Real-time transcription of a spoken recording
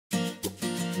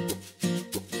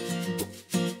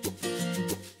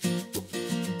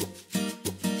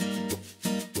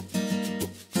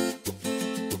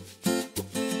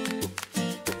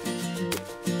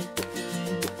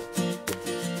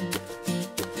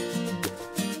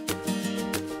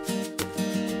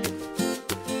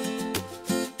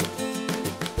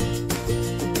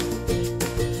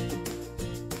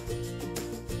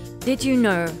Did you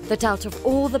know that out of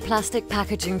all the plastic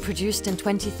packaging produced in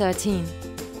 2013,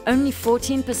 only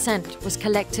 14% was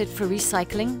collected for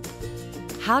recycling?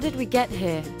 How did we get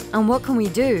here, and what can we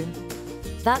do?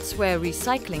 That's where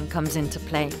recycling comes into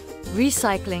play.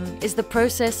 Recycling is the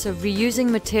process of reusing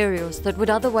materials that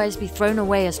would otherwise be thrown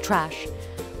away as trash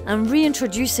and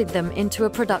reintroducing them into a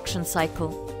production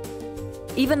cycle.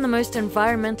 Even the most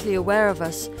environmentally aware of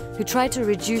us who try to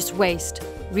reduce waste,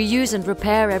 reuse and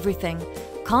repair everything,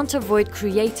 can't avoid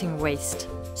creating waste.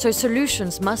 So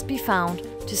solutions must be found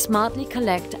to smartly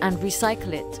collect and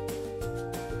recycle it.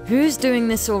 Who's doing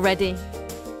this already?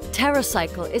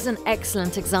 TERRACYCLE is an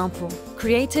excellent example.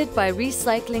 Created by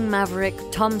recycling maverick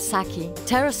Tom Saki,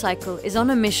 TERRACYCLE is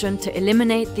on a mission to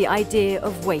eliminate the idea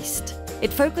of waste.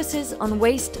 It focuses on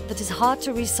waste that is hard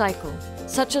to recycle,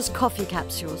 such as coffee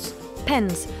capsules,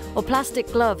 pens, or plastic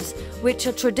gloves, which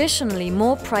are traditionally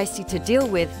more pricey to deal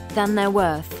with than they're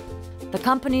worth. The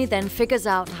company then figures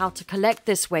out how to collect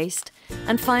this waste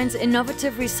and finds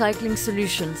innovative recycling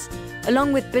solutions,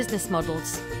 along with business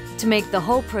models, to make the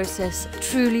whole process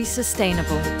truly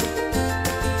sustainable.